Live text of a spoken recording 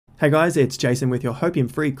Hey guys, it's Jason with your Hopium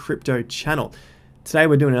Free Crypto channel. Today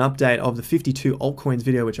we're doing an update of the 52 altcoins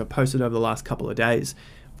video which I posted over the last couple of days.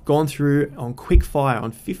 I've gone through on quick fire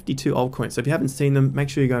on 52 altcoins, so if you haven't seen them, make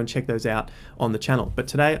sure you go and check those out on the channel. But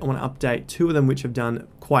today I want to update two of them which have done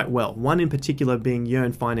quite well. One in particular being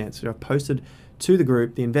Yearn Finance, which I've posted to the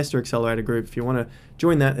group, the Investor Accelerator group. If you want to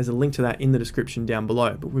join that, there's a link to that in the description down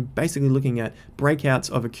below. But we're basically looking at breakouts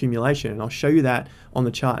of accumulation, and I'll show you that on the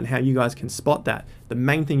chart and how you guys can spot that. The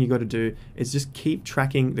main thing you got to do is just keep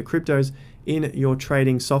tracking the cryptos in your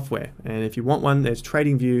trading software. And if you want one, there's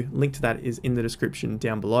TradingView. Link to that is in the description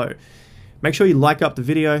down below. Make sure you like up the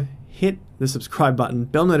video, hit the subscribe button,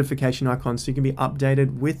 bell notification icon so you can be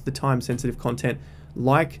updated with the time-sensitive content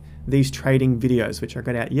like these trading videos, which I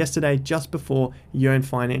got out yesterday just before Yearn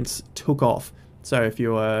Finance took off. So if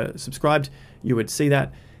you were subscribed, you would see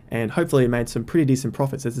that, and hopefully it made some pretty decent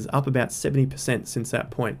profits. This is up about 70% since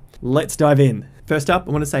that point. Let's dive in. First up,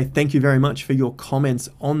 I want to say thank you very much for your comments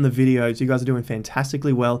on the videos. You guys are doing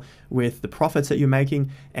fantastically well with the profits that you're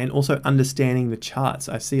making and also understanding the charts.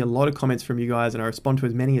 I see a lot of comments from you guys, and I respond to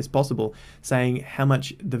as many as possible, saying how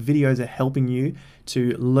much the videos are helping you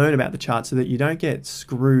to learn about the chart so that you don't get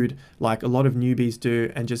screwed like a lot of newbies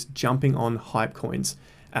do and just jumping on hype coins.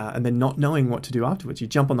 And then not knowing what to do afterwards. You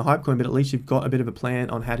jump on the hype coin, but at least you've got a bit of a plan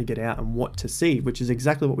on how to get out and what to see, which is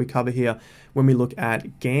exactly what we cover here when we look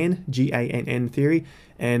at GAN, G-A-N-N theory,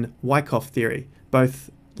 and Wyckoff theory,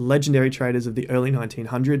 both legendary traders of the early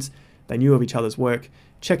 1900s. They knew of each other's work.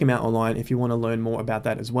 Check them out online if you want to learn more about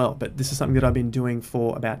that as well. But this is something that I've been doing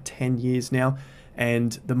for about 10 years now.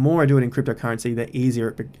 And the more I do it in cryptocurrency, the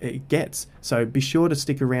easier it gets. So be sure to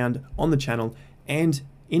stick around on the channel and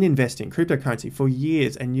in investing cryptocurrency for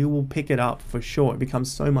years, and you will pick it up for sure. It becomes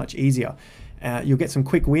so much easier. You'll get some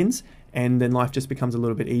quick wins, and then life just becomes a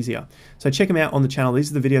little bit easier. So check them out on the channel. These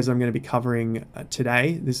are the videos I'm going to be covering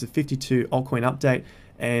today. This is a 52 altcoin update,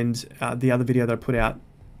 and the other video that I put out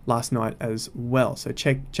last night as well. So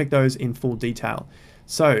check those in full detail.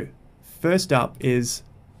 So first up is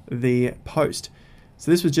the post.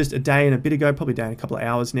 So this was just a day and a bit ago, probably a day and a couple of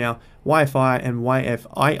hours now. YFI and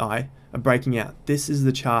YFII are breaking out. This is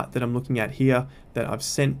the chart that I'm looking at here that I've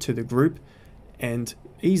sent to the group, and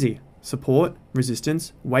easy support,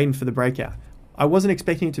 resistance, waiting for the breakout. I wasn't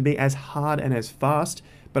expecting it to be as hard and as fast,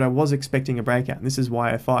 but I was expecting a breakout. And this is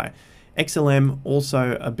YFI. XLM,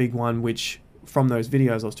 also a big one, which from those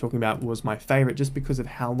videos I was talking about was my favorite just because of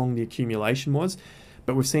how long the accumulation was.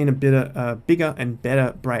 But we've seen a bit of a bigger and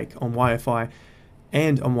better break on YFI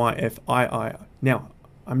and on YFII. Now,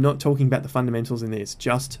 I'm not talking about the fundamentals in this,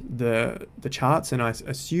 just the charts, and I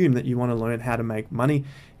assume that you want to learn how to make money,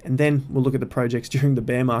 and then we'll look at the projects during the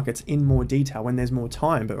bear markets in more detail when there's more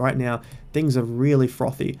time. But right now, things are really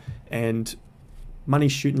frothy, and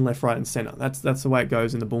money's shooting left, right, and center. That's the way it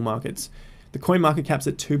goes in the bull markets. The coin market cap's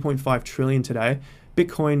at 2.5 trillion today.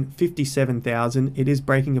 Bitcoin, 57,000. It is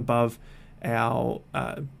breaking above our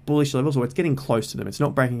bullish levels, or it's getting close to them. It's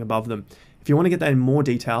not breaking above them. If you want to get that in more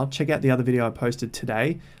detail, check out the other video I posted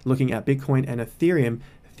today looking at Bitcoin and Ethereum.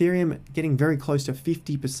 Ethereum getting very close to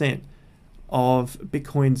 50% of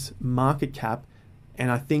Bitcoin's market cap, and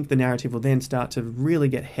I think the narrative will then start to really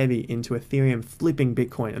get heavy into Ethereum flipping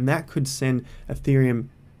Bitcoin, and that could send Ethereum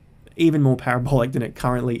even more parabolic than it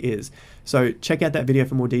currently is. So check out that video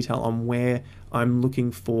for more detail on where I'm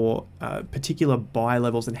looking for particular buy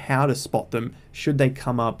levels and how to spot them should they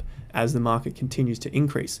come up as the market continues to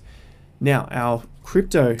increase. Now, our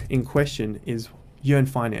crypto in question is Yearn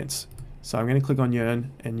Finance. So I'm going to click on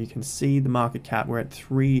Yearn, and you can see the market cap. We're at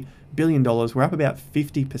 $3 billion. We're up about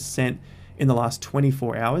 50% in the last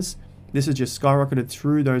 24 hours. This has just skyrocketed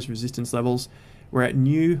through those resistance levels. We're at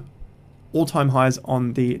new all-time highs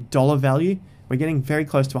on the dollar value. We're getting very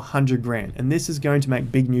close to 100 grand, and this is going to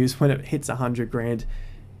make big news when it hits 100 grand.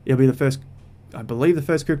 It'll be the first, I believe, the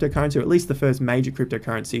first cryptocurrency, or at least the first major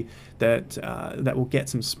cryptocurrency that will get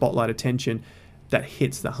some spotlight attention that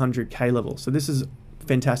hits the 100K level. So this is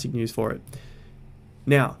fantastic news for it.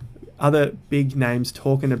 Now, other big names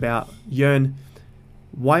talking about Yearn.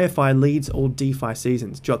 YFI leads all DeFi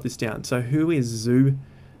seasons. Jot this down. So who is Zoo?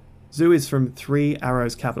 Zoo is from Three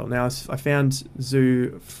Arrows Capital. Now, I found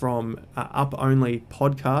Zoo from Up Only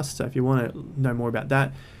podcast, so if you want to know more about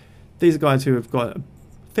that, these are guys who have got a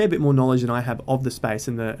fair bit more knowledge than I have of the space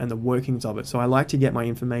and the workings of it. So I like to get my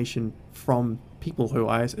information from people who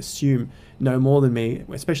I assume know more than me,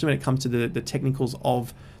 especially when it comes to the technicals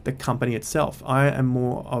of the company itself. I am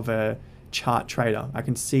more of a chart trader. I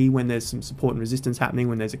can see when there's some support and resistance happening,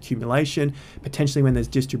 when there's accumulation, potentially when there's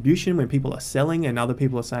distribution, when people are selling and other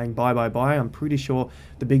people are saying buy, buy, buy. I'm pretty sure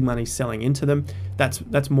the big money's selling into them.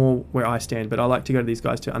 That's more where I stand, but I like to go to these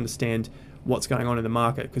guys to understand what's going on in the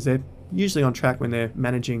market, because they're usually on track when they're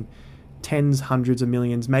managing tens, hundreds of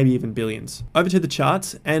millions, maybe even billions. Over to the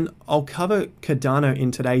charts, and I'll cover Cardano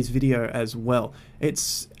in today's video as well.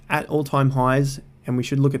 It's at all-time highs, and we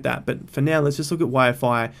should look at that. But for now, let's just look at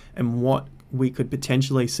YFI and what we could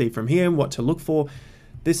potentially see from here and what to look for.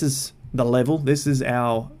 This is the level. This is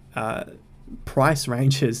our price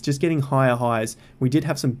ranges, just getting higher highs. We did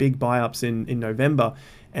have some big buy-ups in November,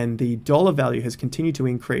 and the dollar value has continued to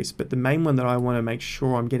increase. But the main one that I want to make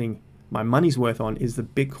sure I'm getting my money's worth on is the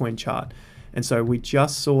Bitcoin chart. And so we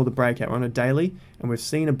just saw the breakout. We're on a daily, and we've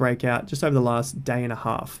seen a breakout just over the last day and a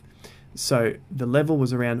half. So the level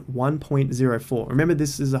was around 1.04. Remember,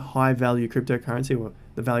 this is a high value cryptocurrency, or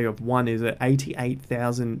the value of one is at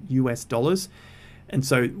 88,000 US dollars. And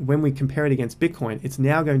so when we compare it against Bitcoin, it's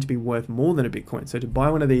now going to be worth more than a Bitcoin. So to buy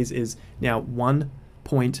one of these is now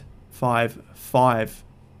 1.55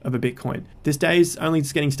 of a Bitcoin. This day is only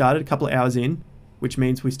just getting started, a couple of hours in, which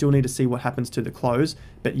means we still need to see what happens to the close.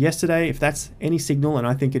 But yesterday, if that's any signal, and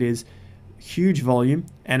I think it is, huge volume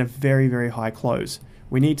and a very, very high close.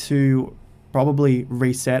 We need to probably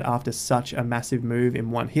reset after such a massive move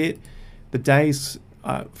in one hit. The days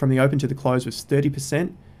from the open to the close was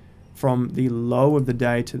 30%. From the low of the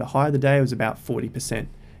day to the high of the day, it was about 40%.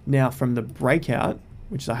 Now from the breakout,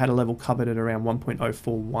 which I had a level covered at around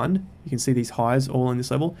 1.041, you can see these highs all in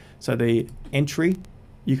this level. So the entry,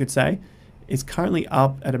 you could say, is currently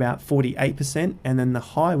up at about 48%, and then the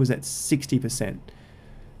high was at 60%.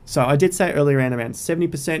 So I did say earlier around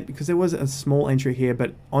 70% because there was a small entry here,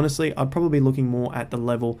 but honestly, I'd probably be looking more at the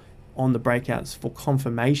level on the breakouts for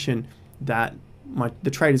confirmation that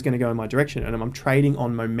the trade is going to go in my direction, and I'm trading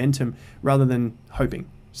on momentum rather than hoping.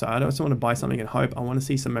 So I don't just want to buy something and hope. I want to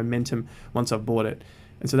see some momentum once I've bought it.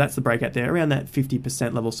 And so that's the breakout there, around that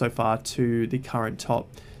 50% level so far to the current top.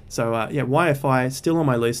 So yeah, YFI still on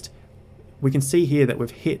my list. We can see here that we've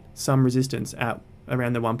hit some resistance at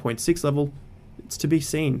around the 1.6 level. It's to be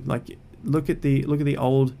seen. Like, look at the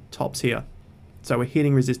old tops here. So we're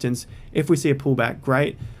hitting resistance. If we see a pullback,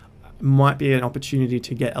 great. Might be an opportunity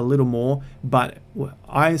to get a little more, but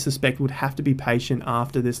I suspect would have to be patient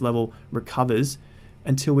after this level recovers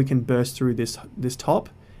until we can burst through this top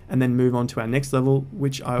and then move on to our next level,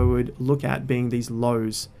 which I would look at being these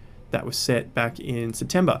lows that was set back in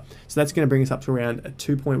September. So that's going to bring us up to around a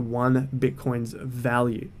 2.1 Bitcoin's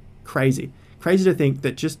value. Crazy to think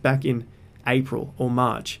that just back in April or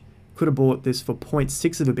March could have bought this for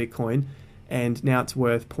 0.6 of a Bitcoin, and now it's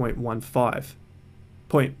worth 0.15.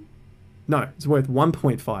 It's worth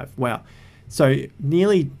 1.5. Wow. So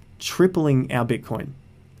nearly tripling our Bitcoin.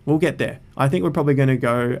 We'll get there. I think we're probably going to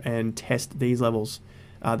go and test these levels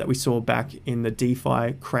that we saw back in the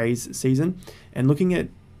DeFi craze season. And looking at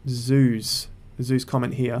Zoo's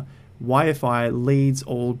comment here, YFI leads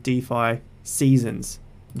all DeFi seasons.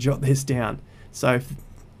 Jot this down. So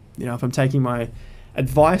if I'm taking my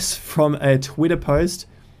advice from a Twitter post,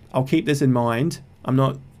 I'll keep this in mind. I'm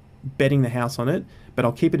not betting the house on it, but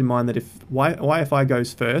I'll keep it in mind that if YFI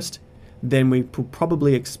goes first, then we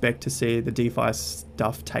probably expect to see the DeFi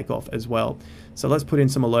stuff take off as well. So let's put in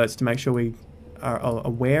some alerts to make sure we are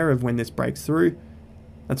aware of when this breaks through.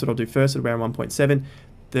 That's what I'll do first at around 1.7.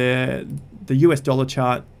 The US dollar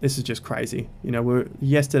chart, this is just crazy.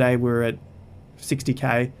 Yesterday we were at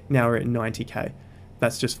 60K, now we're at 90K.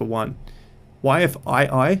 That's just for one.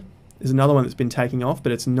 YFII is another one that's been taking off,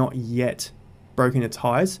 but it's not yet broken its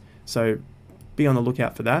highs. So be on the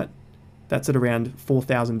lookout for that. That's at around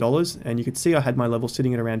 $4,000. And you could see I had my level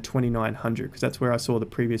sitting at around 2,900 because that's where I saw the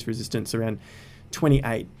previous resistance around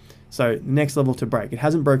 28. So next level to break. It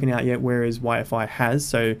hasn't broken out yet, whereas YFI has.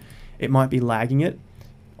 So it might be lagging it.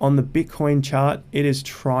 On the Bitcoin chart, it is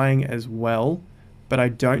trying as well, but I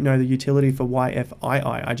don't know the utility for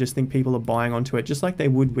YFII. I just think people are buying onto it, just like they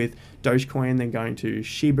would with Dogecoin, then going to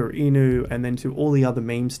Shiba Inu, and then to all the other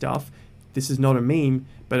meme stuff. This is not a meme,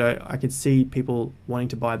 but I could see people wanting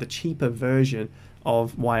to buy the cheaper version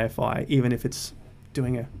of YFI, even if it's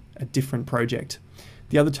doing a different project.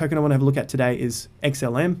 The other token I want to have a look at today is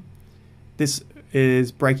XLM. This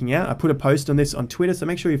is breaking out. I put a post on this on Twitter, so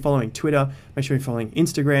make sure you're following Twitter, make sure you're following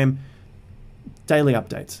Instagram. Daily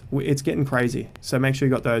updates. It's getting crazy, so make sure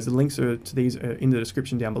you got those. The links to these are in the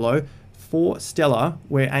description down below. For Stellar,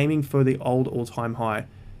 we're aiming for the old all-time high.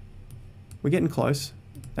 We're getting close.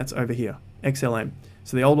 That's over here, XLM.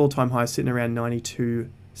 So the old all-time high is sitting around 92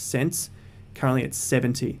 cents. Currently at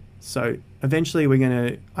 70. So eventually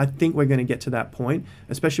I think we're gonna get to that point,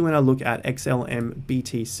 especially when I look at XLM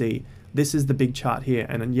BTC. This is the big chart here,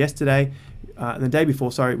 and then yesterday, and the day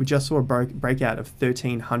before, sorry, we just saw a breakout of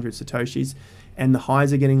 1,300 Satoshis, and the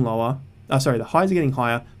highs are getting lower. The highs are getting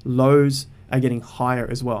higher, lows are getting higher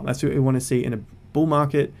as well. That's what we want to see in a bull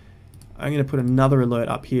market. I'm going to put another alert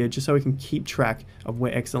up here just so we can keep track of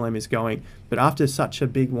where XLM is going. But after such a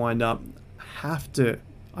big wind up,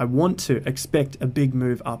 I want to expect a big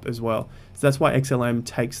move up as well. So that's why XLM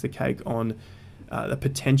takes the cake on the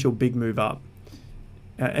potential big move up.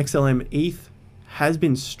 XLM ETH has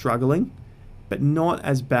been struggling, but not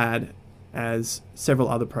as bad as several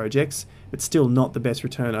other projects, but still not the best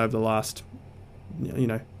return over the last,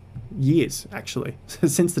 years actually.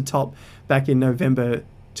 Since the top back in November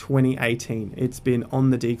 2018, it's been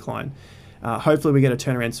on the decline. Hopefully we get a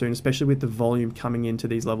turnaround soon, especially with the volume coming into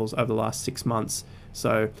these levels over the last 6 months.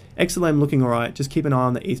 So XLM looking all right. Just keep an eye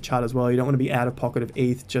on the ETH chart as well. You don't want to be out of pocket of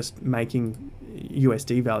ETH just making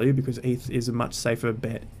USD value, because ETH is a much safer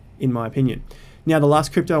bet in my opinion. Now the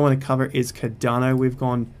last crypto I want to cover is Cardano. We've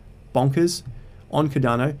gone bonkers on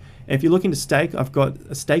Cardano. If you're looking to stake, I've got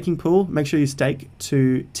a staking pool. Make sure you stake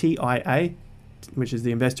to TIA, which is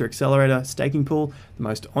the Investor Accelerator staking pool, the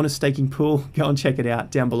most honest staking pool. Go and check it out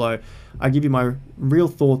down below. I give you my real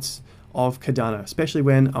thoughts of Cardano, especially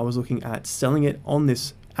when I was looking at selling it on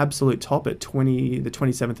this absolute top at the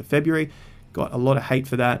 27th of February. Got a lot of hate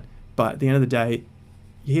for that, but at the end of the day,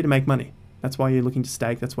 you're here to make money. That's why you're looking to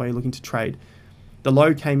stake. That's why you're looking to trade. The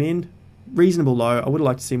low came in, reasonable low. I would have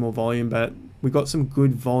liked to see more volume, but we got some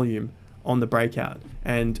good volume on the breakout.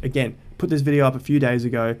 And again, put this video up a few days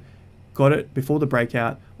ago, got it before the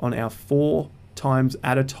breakout on our 4 times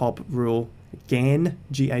at a top rule, GAN,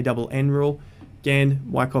 G-A-N-N rule, GAN,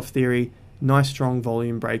 Wyckoff theory, nice strong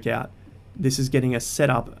volume breakout. This is getting us set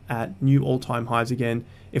up at new all-time highs again.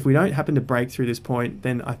 If we don't happen to break through this point,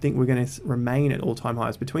 then I think we're going to remain at all-time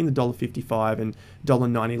highs between the $1.55 and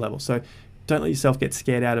 $1.90 level. So don't let yourself get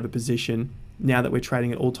scared out of a position now that we're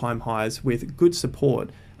trading at all-time highs with good support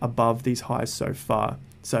above these highs so far.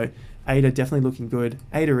 So ADA definitely looking good.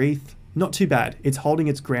 ADA ETH, not too bad. It's holding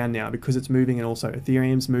its ground now because it's moving, and also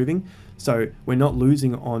Ethereum's moving. So we're not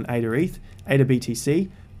losing on ADA ETH. ADA BTC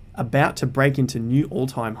about to break into new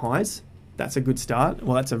all-time highs. That's a good start.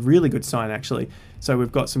 Well, that's a really good sign actually. So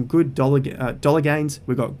we've got some good dollar gains.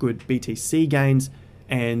 We've got good BTC gains,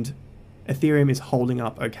 and Ethereum is holding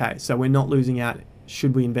up okay. So we're not losing out.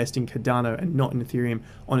 Should we invest in Cardano and not in Ethereum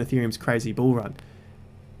on Ethereum's crazy bull run?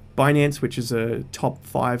 Binance, which is a top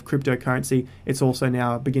 5 cryptocurrency, it's also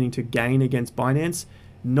now beginning to gain against Binance.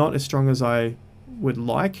 Not as strong as I would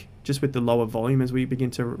like, just with the lower volume as we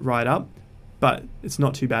begin to ride up, but it's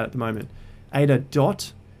not too bad at the moment. ADA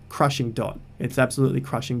DOT, crushing DOT. It's absolutely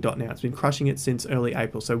crushing DOT now. It's been crushing it since early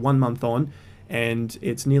April, so 1 month on, and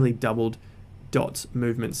it's nearly doubled DOT's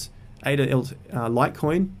movements. ADA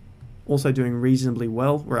Litecoin, also doing reasonably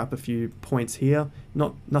well. We're up a few points here.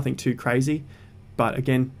 Nothing too crazy, but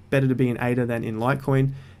again, better to be in ADA than in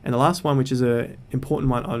Litecoin. And the last one, which is an important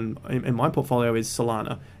one in my portfolio, is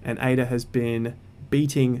Solana. And ADA has been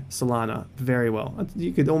beating Solana very well.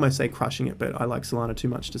 You could almost say crushing it, but I like Solana too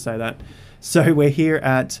much to say that. So we're here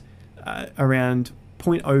at around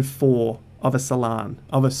 0.04 of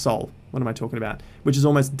a sol. What am I talking about? Which is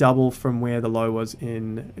almost double from where the low was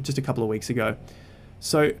in just a couple of weeks ago.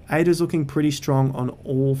 So ADA's looking pretty strong on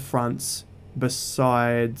all fronts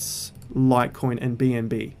besides Litecoin and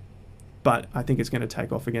BNB. But I think it's going to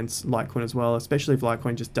take off against Litecoin as well, especially if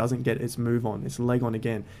Litecoin just doesn't get its move on, its leg on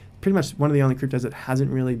again. Pretty much one of the only cryptos that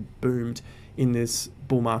hasn't really boomed in this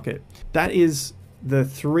bull market. That is the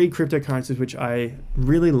 3 cryptocurrencies which I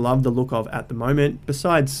really love the look of at the moment,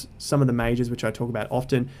 besides some of the majors which I talk about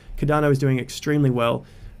often. Cardano is doing extremely well.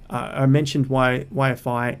 I mentioned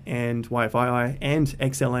YFI and YFII and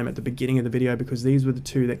XLM at the beginning of the video because these were the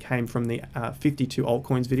 2 that came from the 52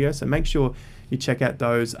 altcoins video. So make sure you check out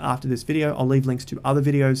those after this video. I'll leave links to other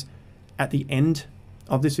videos at the end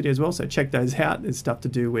of this video as well. So check those out. There's stuff to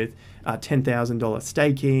do with $10,000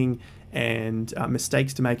 staking and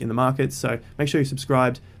mistakes to make in the market. So make sure you're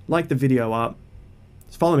subscribed, like the video up,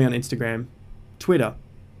 follow me on Instagram, Twitter,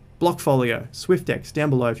 Blockfolio, SwiftX down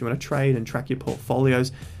below if you want to trade and track your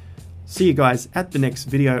portfolios. See you guys at the next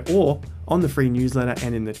video or on the free newsletter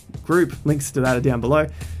and in the group. Links to that are down below.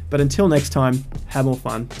 But until next time, have more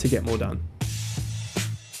fun to get more done.